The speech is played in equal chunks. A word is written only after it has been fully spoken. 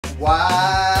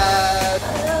What?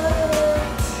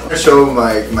 I'm gonna show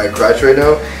my crotch right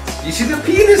now. You see the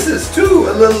penises too,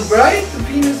 a little, right? The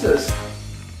penises.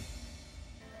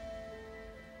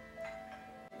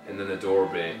 And then the door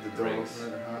rings.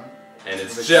 Huh? And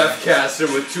it's Jeff Caster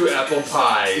with 2 apple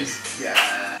pies.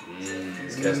 Yeah.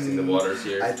 He's casting the waters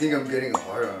here. I think I'm getting a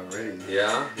hard on already.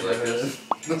 Yeah? You like this?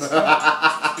 He's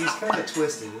kind of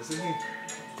twisted, isn't he?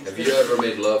 Have you ever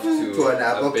made love to an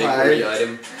apple a bakery pie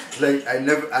item? Like, I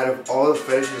never, out of all the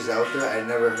fetishes out there, I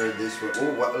never heard this one.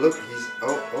 Oh, what, look, he's,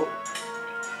 oh.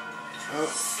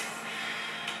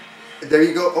 There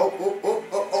you go. Oh,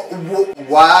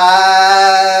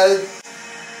 what?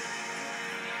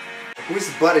 Whose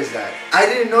butt is that? I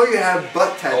didn't know you have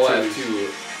butt tattoos. Oh, I have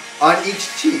 2. On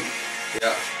each cheek.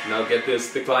 Yeah. Now get this,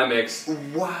 the climax.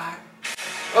 What?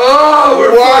 Oh,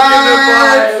 we're What? fucking the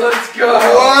pie! Let's go!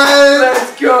 What?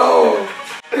 Let's go!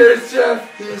 There's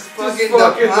Jeff! He's fucking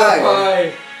fucking the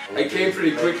pie. I came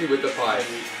pretty quickly with the pie.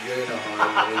 You're in a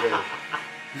hard.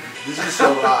 This is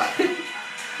so hot. Wait,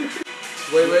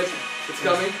 it's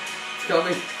coming. It's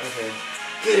coming. Okay.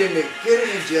 Get in it,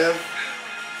 Jeff.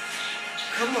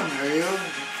 Come on, Mario.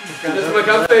 That's my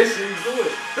cum face. Do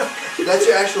it. That's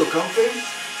your actual cum face?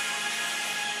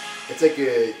 It's like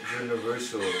a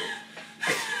universal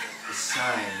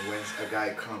sign when a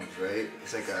guy comes, right?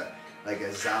 It's like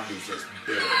a zombie just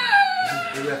bit.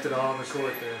 We left it all on the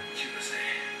court there.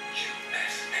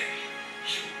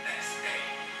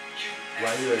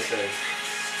 Why USA?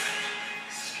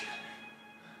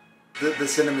 The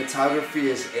cinematography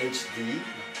is HD.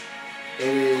 It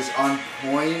is on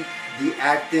point. The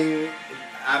acting,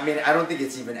 I mean, I don't think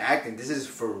it's even acting. This is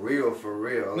for real, for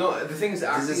real. No, the thing is,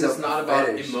 acting is not about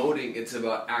emoting. It's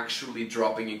about actually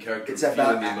dropping in character, and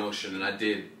feeling the emotion. And I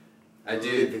did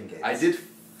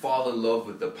fall in love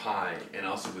with the pie, and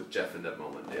also with Jeff in that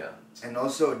moment. Yeah. And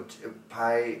also,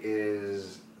 pie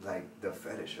is like the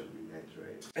fetish of you guys,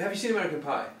 right? Have you seen American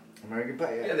Pie? American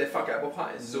Pie, yeah. Yeah, they fuck apple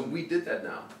pies. So we did that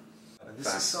now.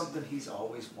 This is something he's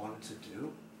always wanted to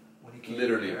do when he came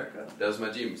Literally, to America. that was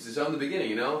my dream. It's on the beginning,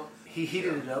 you know? He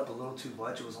heated it up a little too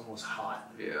much. It was almost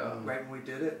hot. Yeah. Right when we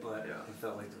did it, but it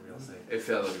felt like the real thing. It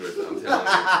felt like good. I'm telling you. We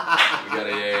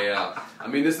gotta, yeah. I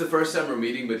mean, this is the first time we're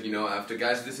meeting, but you know, after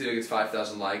guys, this video gets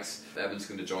 5,000 likes. Evan's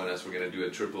gonna join us. We're gonna do a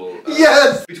triple.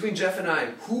 Yes. Between Jeff and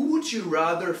I, who would you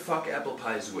rather fuck apple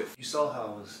pies with? You saw how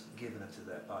I was giving it to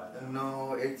that pie.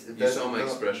 No, it's. You saw my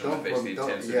expression on my face, the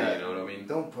intensity. You know what I mean?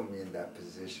 Don't put me in that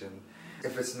position.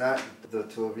 If it's not the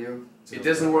two of you, it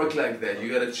doesn't work like that.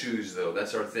 You gotta choose, though.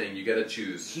 That's our thing. You gotta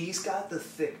choose. He's got the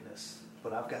thickness,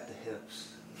 but I've got the hips.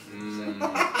 He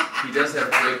does have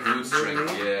great glute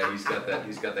strength. Yeah, he's got that.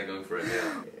 He's got that going for him.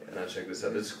 Yeah. Now check this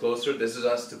out. This is closer. This is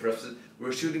us to preface it.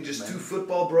 We're shooting just 2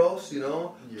 football bros, you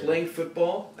know, playing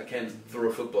football. I can't throw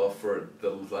a football for the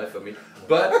life of me,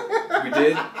 but we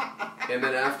did. And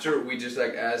then after, we just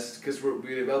like asked, because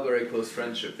we developed a very close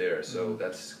friendship there, so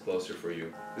that's closer for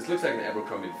you. This looks like an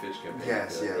Abercrombie & Fitch campaign.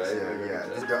 Yes, right? yeah.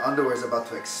 The underwear is about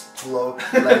to explode.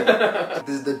 Like,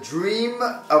 this is the dream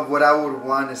of what I would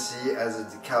want to see as a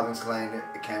Calvin Klein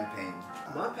campaign.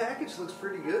 My package looks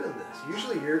pretty good in this.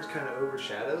 Usually yours kind of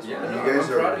overshadows. Yeah, mine. you guys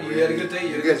I'm proud of you. You had a good day.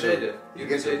 You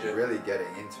guys are really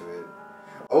getting into it.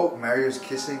 Oh, Mario's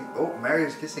kissing. Oh,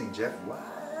 Mario's kissing Jeff. What?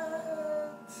 I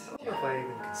don't know if I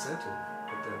even consented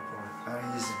at that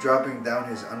point. He's dropping down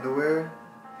his underwear,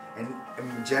 and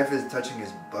Jeff is touching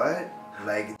his butt.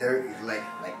 Like they're like.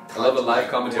 I love a live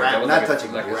commentary. Not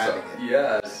touching, but grabbing it.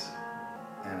 Yes.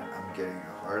 And I'm getting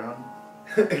a hard on.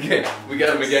 Again, we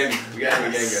got him again. We got him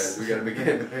again, guys. We got him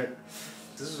again.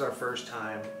 This is our first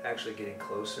time actually getting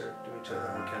closer to each other.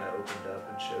 We kind of opened up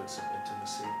and showed some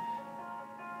intimacy.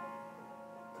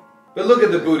 But look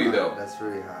at the booty, though. That's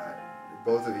really hot.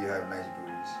 Both of you have nice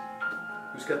booties.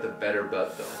 Who's got the better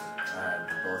butt, though?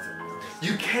 Both of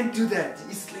you. You can't do that.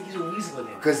 It's like you're a weasel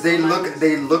again. Because they look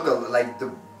like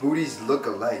the booties look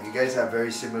alike. You guys have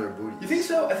very similar booties. You think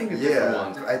so? I think they're different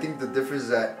ones. I think the difference is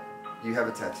that you have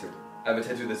a tattoo. I have a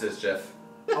tattoo that says Jeff.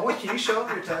 I want you to show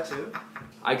them your tattoo.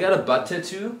 I got a butt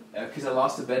tattoo because I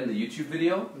lost a bet in the YouTube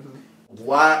video.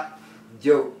 What?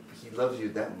 Yo, he loves you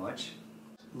that much?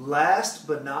 Last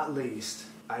but not least,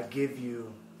 I give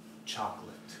you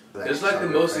chocolate. It's like the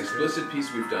most explicit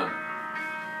piece we've done.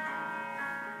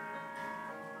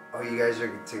 Oh, you guys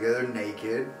are together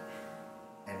naked,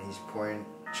 and he's pouring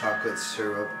chocolate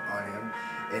syrup on him,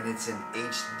 and it's in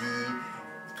HD,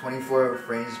 24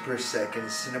 frames per second,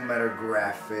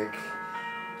 cinematographic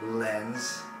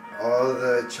lens. All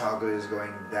the chocolate is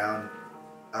going down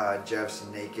Jeff's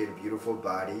naked, beautiful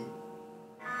body.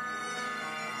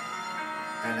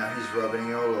 And now he's rubbing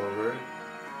it all over.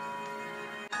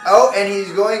 Oh, and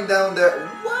he's going down there.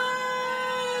 What?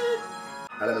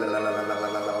 I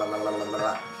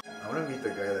want to meet the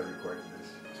guy that recorded this.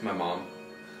 It's my mom.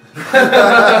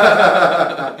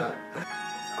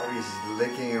 Oh, he's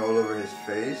licking all over his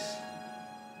face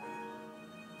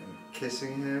and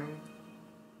kissing him.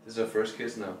 This is our first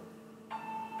kiss now.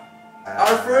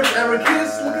 Our first ever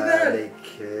kiss. Look at that. They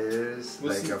kiss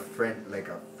like a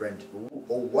French. Ooh,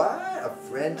 oh, what? A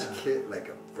French kiss, like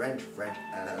a French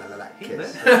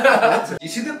kiss. You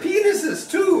see the penises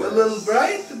too, a little,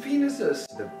 right? The penises,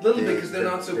 a little bit because they're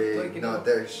not so like you know. No,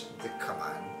 they're come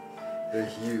on, they're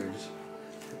huge.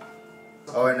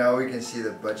 Oh, and now we can see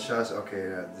the butt shots. Okay,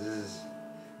 this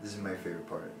is my favorite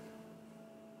part.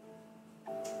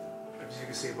 As you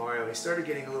can see, Mario, he started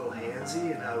getting a little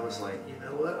handsy, and I was like, you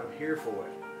know what? I'm here for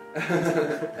it.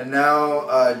 And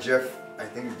now Jeff, I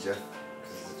think Jeff,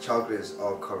 because the chocolate is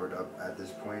all covered up at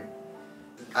this point.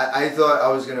 I thought I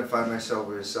was gonna find myself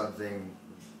with something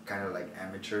kind of like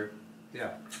amateur.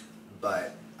 Yeah.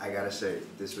 But I gotta say,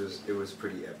 it was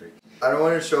pretty epic. I don't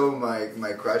want to show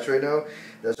my crotch right now.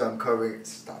 That's why I'm covering.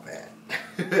 Stop it.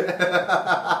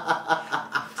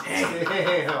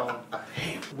 Damn.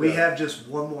 We have just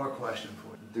one more question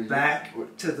for you. Back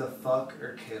to the fuck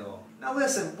or kill. Now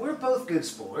listen, we're both good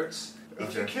sports.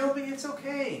 If you kill me, it's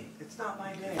okay. It's not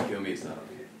my day. If you kill me, it's not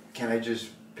okay. Can I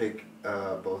just pick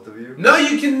both of you? No,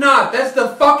 you cannot. That's the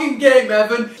fucking game,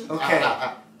 Evan. Okay.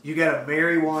 You gotta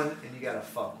marry one and you gotta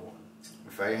fuck one.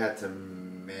 If I had to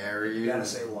marry you gotta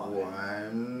say one,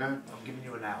 I'm giving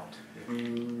you an out.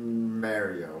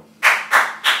 Mario.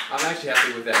 I'm actually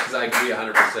happy with that because I agree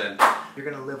 100%. You're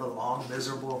gonna live a long,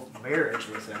 miserable marriage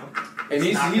with him. And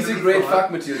he's a great fuck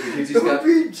material because he's got.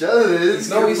 Don't be jealous.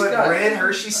 No, he's put got red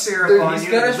Hershey syrup on he's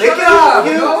you. got a Lick it up. up,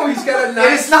 No, he's got a and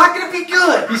nice. it's not gonna be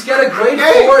good. He's got a great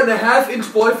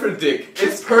 4.5-inch boyfriend dick.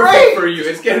 It's perfect for you.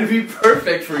 It's gonna be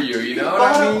perfect for you. You know what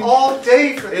I mean? All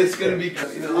day for It's gonna be.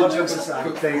 You know, all jokes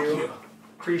aside, thank you.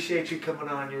 Appreciate you coming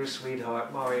on. You're a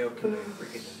sweetheart, Mario. Come here,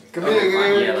 freaking. Come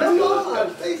here, yeah, come go, on.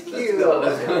 Thank you.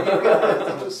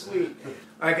 That was sweet.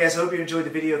 Alright guys, I hope you enjoyed the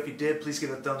video. If you did, please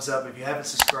give it a thumbs up. If you haven't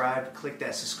subscribed, click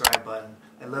that subscribe button.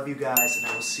 I love you guys, and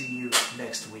I will see you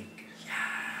next week.